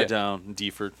 just left We got you. down in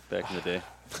Deaford back in the day.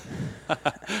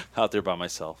 Out there by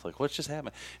myself. Like, what just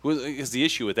happened? Because the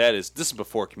issue with that is this is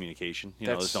before communication. You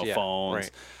know, there's no phones.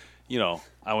 Right. You know,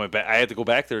 I went back. I had to go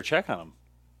back there to check on him.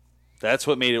 That's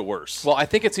what made it worse. Well, I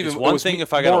think it's even one thing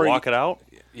if I got to walk it out.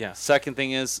 Yeah. Second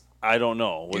thing is I don't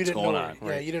know what's going on.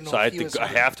 Yeah, you didn't know. So I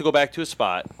have to go back to a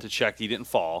spot to check he didn't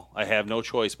fall. I have no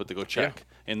choice but to go check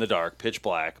in the dark, pitch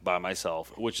black, by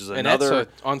myself, which is another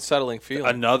that's an unsettling feeling.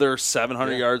 Another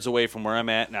 700 yards away from where I'm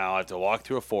at now. I have to walk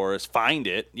through a forest, find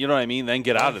it. You know what I mean? Then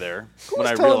get out of there.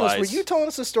 Were you telling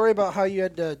us a story about how you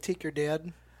had to take your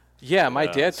dad? Yeah, my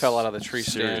dad fell out of the tree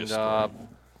stand.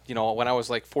 You know, when I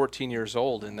was like 14 years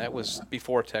old, and that was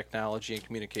before technology and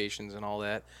communications and all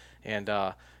that. And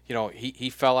you know, he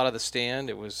fell out of the stand.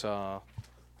 It was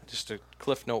just a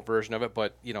Cliff Note version of it,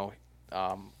 but you know,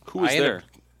 who was there?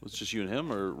 Was it just you and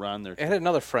him, or Ron there? I had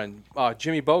another friend,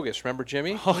 Jimmy Bogus. Remember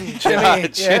Jimmy? Oh,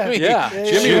 Jimmy. Yeah.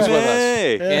 Jimmy was with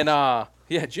us.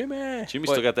 Yeah. And Jimmy. Jimmy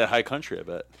still got that high country, I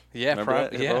bet. Yeah,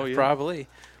 probably.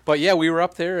 But yeah, we were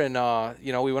up there, and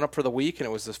you know, we went up for the week, and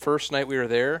it was the first night we were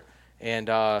there, and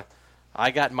I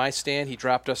got in my stand. He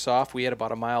dropped us off. We had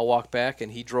about a mile walk back,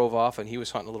 and he drove off, and he was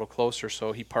hunting a little closer,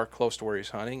 so he parked close to where he was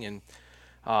hunting, and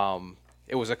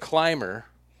it was a climber,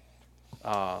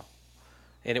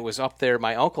 and it was up there.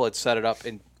 My uncle had set it up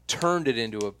and turned it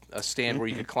into a stand where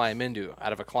you could climb into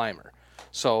out of a climber.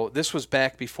 So this was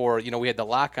back before, you know, we had the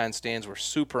lock-on stands were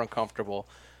super uncomfortable,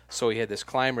 so he had this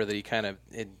climber that he kind of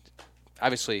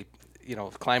obviously, you know,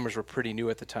 climbers were pretty new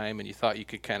at the time, and you thought you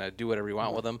could kind of do whatever you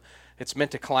want with them. It's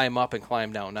meant to climb up and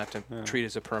climb down, not to treat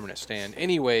as a permanent stand.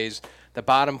 Anyways, the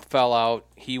bottom fell out.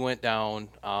 He went down.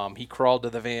 He crawled to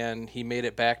the van. He made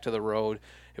it back to the road.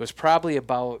 It was probably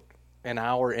about an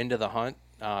hour into the hunt.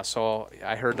 So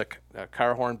I heard the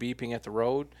car horn beeping at the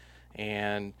road,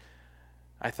 and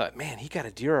I thought, man, he got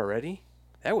a deer already?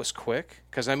 That was quick.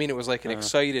 Because, I mean, it was like an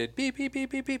excited beep, beep,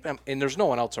 beep, beep, beep. And there's no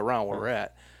one else around where we're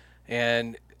at.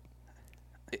 And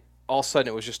all of a sudden,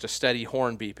 it was just a steady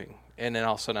horn beeping. And then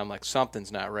all of a sudden, I'm like,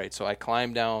 something's not right. So I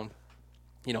climbed down,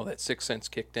 you know, that sixth sense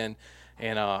kicked in.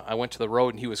 And I went to the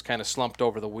road, and he was kind of slumped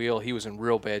over the wheel. He was in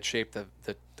real bad shape.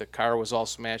 The car was all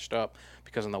smashed up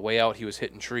because on the way out, he was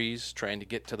hitting trees trying to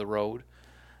get to the road.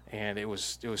 And it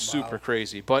was super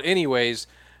crazy. But anyways,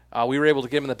 we were able to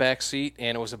get him in the back seat,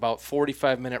 and it was about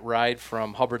 45-minute ride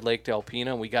from Hubbard Lake to Alpena,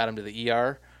 and we got him to the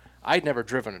ER. I'd never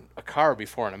driven a car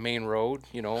before on a main road,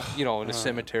 you know, in a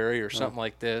cemetery or something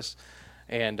like this.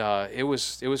 And it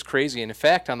was crazy. And in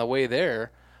fact, on the way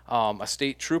there, a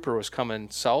state trooper was coming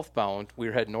southbound. We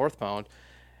were heading northbound,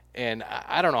 and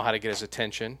I don't know how to get his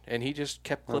attention. And he just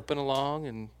kept clipping along,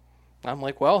 and I'm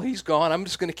like, well, he's gone. I'm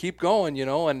just going to keep going, you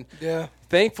know. And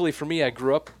thankfully for me, I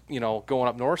grew up, you know, going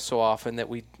up north so often that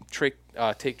we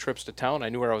take trips to town. I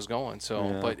knew where I was going.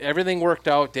 So, but everything worked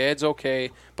out. Dad's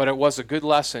okay, but it was a good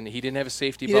lesson. He didn't have a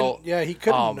safety belt. Yeah, he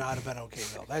could not have been okay,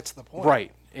 though. That's the point.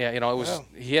 Right. Yeah, you know, it was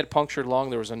he had punctured lung.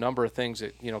 There was a number of things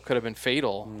that, you know, could have been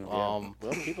fatal. Well,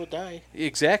 people die.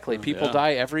 Exactly. People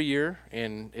die every year,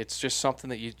 and it's just something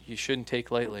that you shouldn't take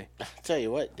lightly. I'll tell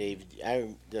you what, Dave,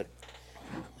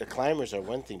 the climbers are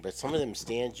one thing, but some of them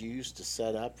stands you used to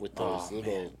set up with those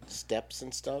little steps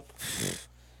and stuff.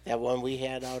 That one we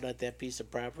had out at that piece of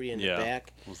property in the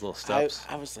back. Those little steps.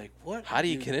 I was like, what? How do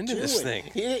you get into this thing?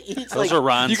 Those are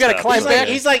Ron's You got to climb back.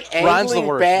 He's like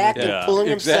angling back and pulling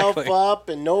himself up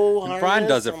and no harness. Ron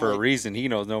does it for a reason. He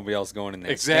knows nobody else going in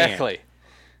there. Exactly.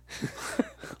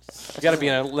 You got to be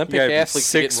an Olympic athlete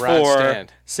to get in 6'4",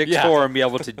 6'4", and be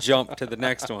able to jump to the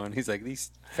next one. He's like, these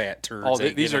fat turds. Oh,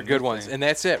 these are good ones. Thing. And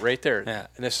that's it right there. Yeah.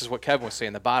 And this is what Kevin was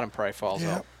saying. The bottom probably falls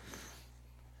out.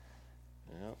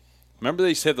 Remember they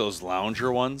used to have those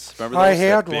lounger ones? Remember those? I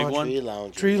had big one.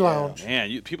 Tree lounge.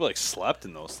 Man, people like slept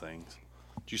in those things.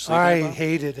 Did you sleep I in them?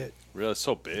 hated it. Really? It's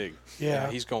so big. Yeah.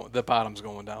 He's going. The bottom's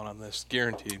going down on this,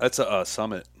 guaranteed. That's a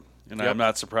Summit. And I'm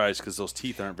not surprised because those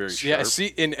teeth aren't very sharp. Yeah,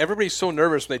 see, and everybody's so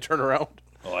nervous when they turn around.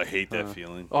 Oh, I hate that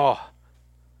feeling. Oh,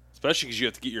 Especially because you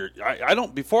have to get your. I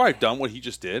don't. Before I've done what he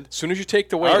just did. as soon as you take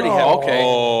the weight, I already off, have. okay.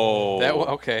 Oh.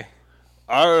 Okay.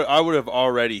 I would have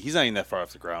already. He's not even that far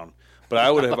off the ground, but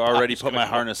I would have already put my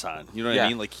harness on. You know what I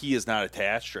mean? Like he is not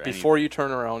attached or anything. Before you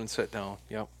turn around and sit down.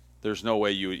 Yep. There's no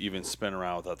way you would even spin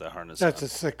around without that harness. That's on. a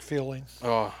sick feeling.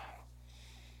 Oh.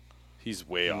 He's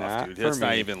way off, Not dude. for That's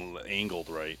not me. even angled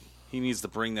right. He needs to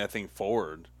bring that thing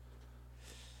forward.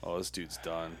 Oh, this dude's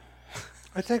done.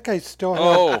 I think I still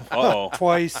have Oh,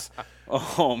 twice.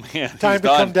 Oh man, Time he's to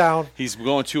done. come down. He's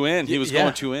going two in. He was Yeah.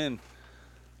 going two in.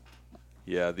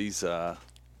 Yeah, these. Yeah.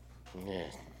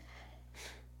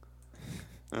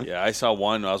 Yeah, I saw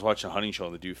one. I was watching a hunting show,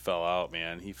 and the dude fell out.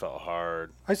 Man, he fell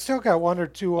hard. I still got one or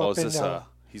two Oh, up is in this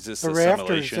he's just the a rafters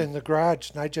simulation. in the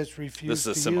garage, and I just refuse This is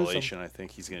a to use simulation. them. I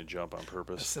think he's going to jump on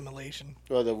purpose. Assimilation.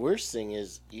 Well, the worst thing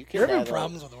is you can. You're having not only-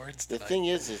 problems with words The tonight. thing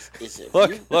is if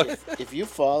Look, you, look. if you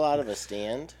fall out of a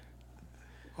stand,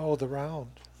 Oh, the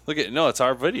round. Look at no, it's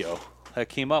our video that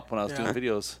came up when I was Yeah. doing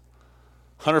videos.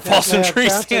 Hunter Paulson tree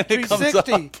That's a stand. It comes up.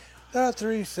 360. The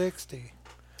 360.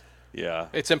 Yeah,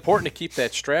 It's important to keep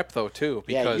that strap though too,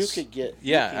 because yeah, you could get.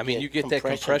 yeah, you I mean, you get that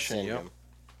compression, yep. syndrome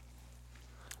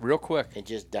real quick. and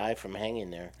just die from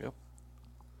hanging there.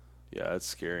 yeah, it's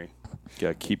scary. You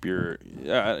gotta keep your,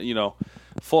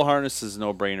 full harness is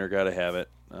no brainer. Got to have it.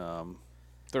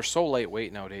 They're so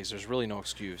lightweight nowadays. There's really no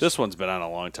excuse. This one's been on a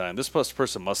long time. This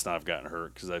person must not have gotten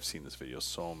hurt because I've seen this video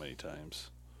so many times.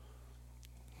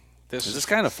 Is this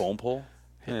kind of foam pole?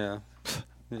 Yeah.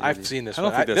 I've seen this. I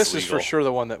don't one. think that's this is for legal. sure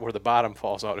the one that where the bottom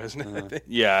falls out, isn't it?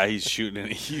 Yeah, he's shooting.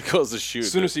 And he goes to shoot.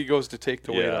 As soon as he goes to take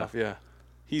the weight Yeah. off, yeah.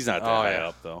 He's not that Oh, high yeah.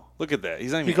 up though. Look at that.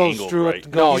 He's not even He goes angled through it right.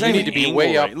 and No, goes you He's not need even to be angled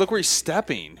way right. up. Look where he's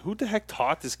stepping. Who the heck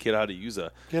taught this kid how to use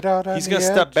a? Get out on He's the gonna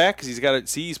edge. step back because he's got to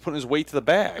see. He's putting his weight to the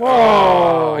back.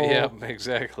 Oh, yeah,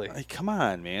 exactly. Like, come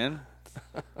on, man.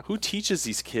 Who teaches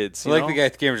these kids? I you like know? the guy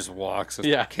at the camera just walks.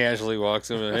 Yeah. Casually walks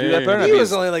over. Dude, that better not He be was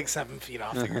his, only like 7 feet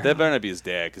off the ground. that better not be his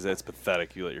dad because that's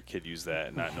pathetic. You let your kid use that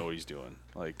and not know what he's doing.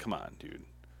 Like, come on, dude.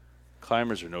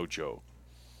 Climbers are no joke.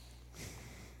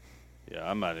 Yeah,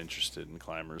 I'm not interested in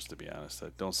climbers, to be honest.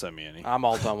 Don't send me any. I'm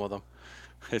all done with them.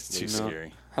 It's too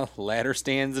scary. Ladder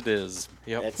stands it is.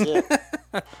 Yep. That's it.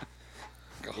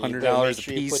 $100 make a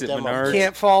sure you piece put at them up. Menards.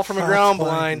 Can't fall from a ground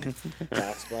blind. blind.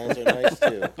 Box blinds are nice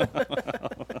too.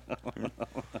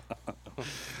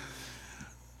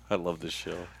 I love this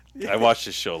show. I watch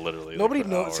this show literally. Nobody for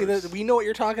knows. See, hours. that we know what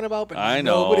you're talking about, but I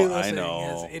know, nobody I listening know.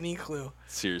 has any clue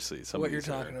Seriously, what you're somebody's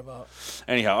there. talking about.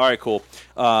 Anyhow, all right, cool.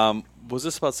 Was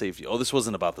this about safety? Oh, this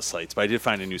wasn't about the sights, but I did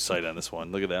find a new sight on this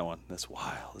one. Look at that one. That's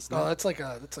wild, isn't Oh, it? that's like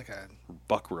a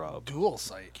Buck rub, dual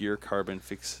sight, gear, carbon,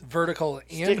 fix. vertical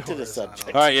and Stick to the horizontal.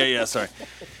 subject. All right, yeah, sorry.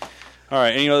 All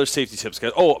right, any other safety tips,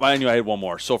 guys? Oh, I knew I had one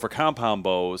more. So for compound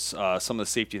bows, some of the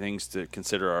safety things to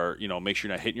consider are, make sure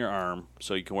you're not hitting your arm,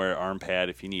 so you can wear an arm pad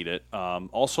if you need it.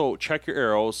 Also, check your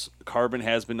arrows. Carbon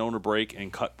has been known to break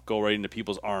and go right into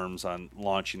people's arms on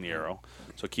launching the arrow.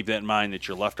 So keep that in mind that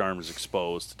your left arm is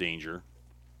exposed to danger.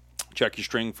 Check your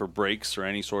string for breaks or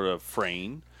any sort of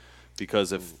fraying,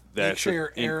 because if Make that's sure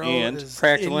your arrow is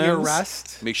cracked in your limbs.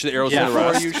 rest. make sure the arrow's Yeah. in the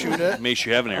Before rest. you shoot it. Make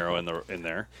sure you have an arrow in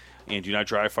there, and do not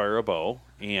dry fire a bow.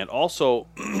 And also,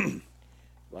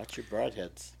 Watch your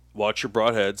broadheads. watch your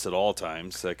broadheads at all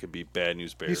times. That could be bad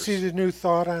news bears. You see the new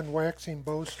thought on waxing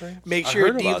bowstrings? Make I sure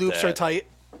your heard about D loops that. are tight.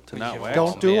 to not wax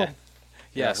Don't them. do man. them.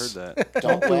 Yes. I heard that.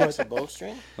 Don't wax a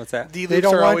bowstring. What's that? D They loops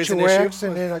don't are want always you an issue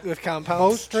waxing in a with compounds.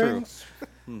 bowstrings.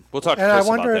 We'll talk to And I Chris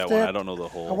wonder about if that one. that- I don't know the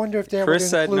whole. I wonder if that Chris would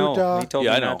said include. no. He told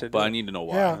yeah, me I know, not to but do I it. need to know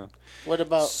why. Yeah. What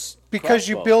about Because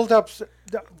you crossbow? build up.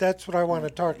 That's what I want to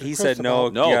talk to He Chris said no.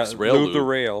 No, yeah, it's rail lube the lube.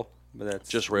 rail, but that's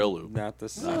Just rail lube. Not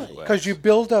this. Because you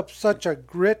build up such a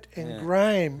grit and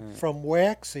grime from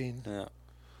waxing. Yeah.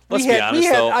 Let's We be had- honest,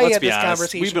 I though. Let's had be this honest.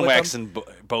 conversation We've been with them.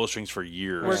 waxing bowstrings for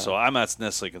years, so I'm not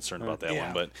necessarily concerned about that Yeah.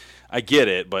 one. But I get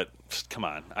it. But come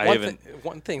on, I haven't.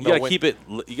 One thing You though, gotta when- keep it.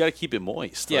 You gotta keep it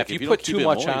moist. Yeah, Like, if you don't put keep too it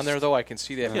much moist- on there, though, I can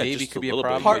see that Yeah, maybe just could a be a little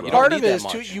bit. problem. Part, but you part don't of need it that is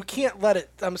too. much. You can't let it.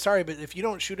 I'm sorry, but if you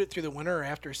don't shoot it through the winter or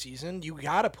after season, you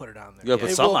gotta put it on there. You gotta put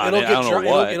It some will- on it'll it. I get don't know dry,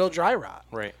 what. It'll dry rot.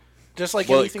 Right. Just like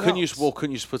Well, anything couldn't else.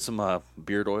 couldn't you just put some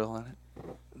beard oil on it?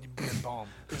 Beard balm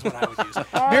is what I would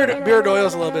use. Beard oil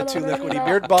is a little bit too liquidy.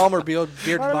 Beard balm or beard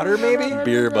butter maybe.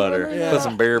 Beer butter. Yeah. Put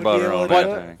some beer Would be butter able on to it. do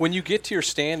But when you get to your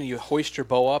stand and you hoist your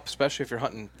bow up, especially if you're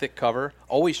hunting thick cover,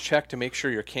 always check to make sure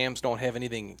your cams don't have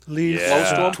anything Leaves, close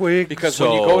to them. twigs. Because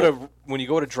So- when you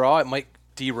go to draw, it might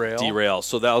derail. Derail.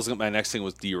 So that was my next thing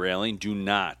was derailing. Do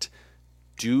not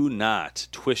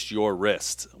twist your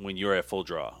wrist when you're at full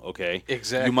draw. Okay.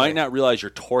 Exactly. You might not realize you're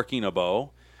torquing a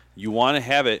bow, You want to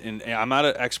have it, and I'm not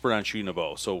an expert on shooting a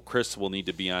bow, so Chris will need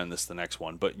to be on this the next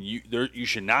one. But you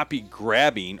should not be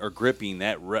grabbing or gripping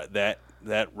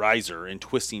that riser and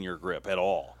twisting your grip at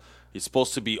all. It's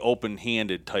supposed to be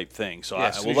open-handed type thing. So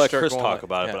so we'll you let start Chris going talk like-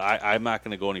 about it, yeah. but I'm not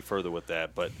going to go any further with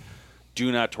that. But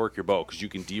do not torque your bow because you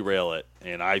can derail it,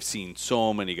 and I've seen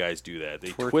so many guys do that. They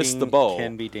twist the bow.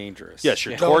 Can be dangerous. Yes,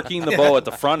 you're torquing the bow at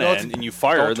the front Don't- end, and you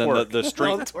fire. Then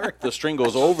twerk. the string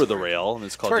goes over the rail, and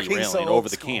it's called Twerking's derailing so over old the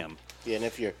school. cam. Yeah, and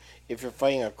if you're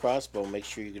firing a crossbow, make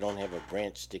sure you don't have a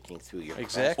branch sticking through your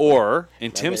Exactly. Or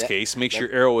in Remember Tim's that- case, make sure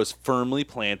your arrow is firmly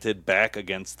planted back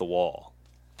against the wall.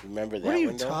 Remember that What are you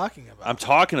window? talking about? I'm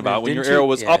talking about when your didn't arrow you-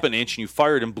 was yeah. up an inch and you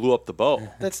fired and blew up the bow.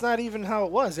 That's not even how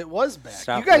it was. It was back.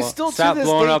 Stop you guys blow- still to stop this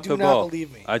blowing day up do the not bow.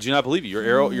 believe me. I do not believe you.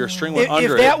 Your string went If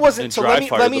under that it wasn't and so, dry let me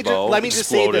fired the bow. just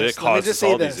say exploded. this. It Let me caused just us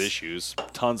say all this. these issues.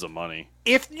 Tons of money.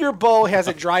 If your bow has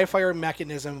a dry fire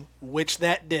mechanism, which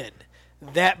that did,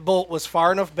 that bolt was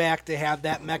far enough back to have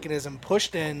that mechanism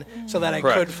pushed in so that I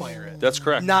Correct. could fire it. That's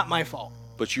correct. Not my fault.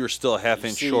 But you're still a half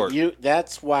inch See, short.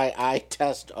 that's why I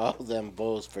test all them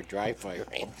bows for dry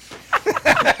firing.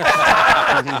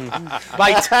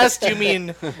 By test, you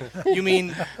mean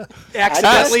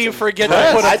accidentally them. forget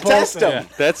Yes, to put a I bolt test in. them.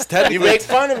 That's technically. You make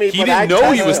fun of me, He but didn't I know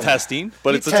test he was them. testing,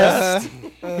 but it's a tests.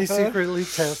 test. He secretly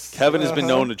tests. Kevin has been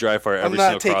known to dry fire every not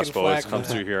single taking crossbow flack that for comes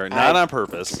that. through here, not on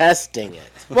purpose. Testing it.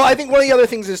 Well, I think one of the other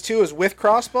things is too is with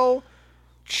crossbow,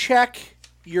 check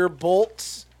your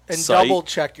bolts and Sight. double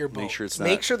check your bolts. Make sure it's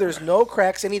Make not- sure there's no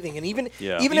cracks, anything, and even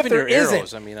Yeah. if Even there your arrows,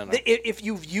 isn't, I mean, on a- if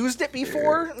you've used it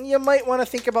before, you might want to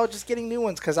think about just getting new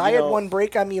ones. Because I had one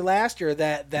break on me last year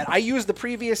that I used the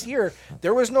previous year.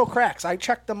 There was no cracks. I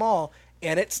checked them all,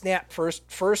 and it snapped.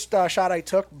 First shot I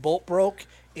took, bolt broke,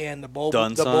 and the bow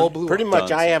Done, the son. bow blew. Pretty up.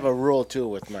 much, I have a rule too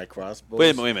with my crossbows. Wait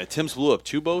a minute. Tim's blew up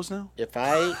 2 bows now? If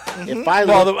I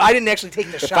Well, look, I didn't actually take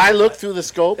the if shot. I look through the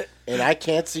scope and I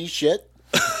can't see shit,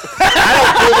 I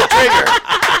don't pull the trigger.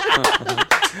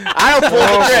 I don't pull the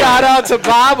trigger. Shout out to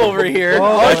Bob over here.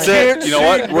 That's it. You know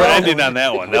what? We're ending on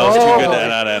that one. That was too good to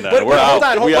end on. But We're hold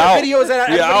out. on, We what out. video is that?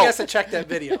 We Everybody out. has to check that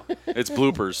video. It's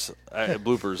bloopers.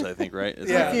 Bloopers, I think, right?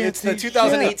 Yeah, it's the see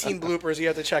 2018 bloopers. You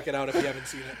have to check it out if you haven't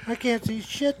seen it. I can't see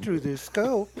shit through this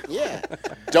scope. Yeah.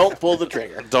 Don't pull the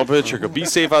trigger. Don't pull the trigger. Be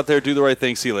safe out there. Do the right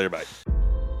thing. See you later. Bye.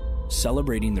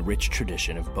 Celebrating the rich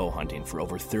tradition of bow hunting for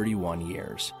over 31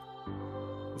 years,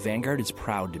 Vanguard is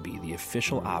proud to be the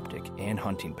official optic and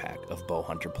hunting pack of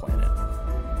Bowhunter Planet.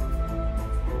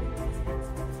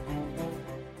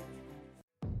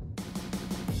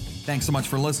 Thanks so much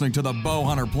for listening to the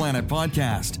Bowhunter Planet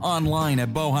podcast, online at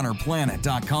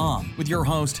bowhunterplanet.com with your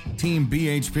host, Team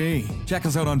BHP. Check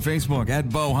us out on Facebook at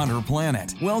Bowhunter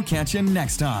Planet. We'll catch you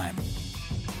next time.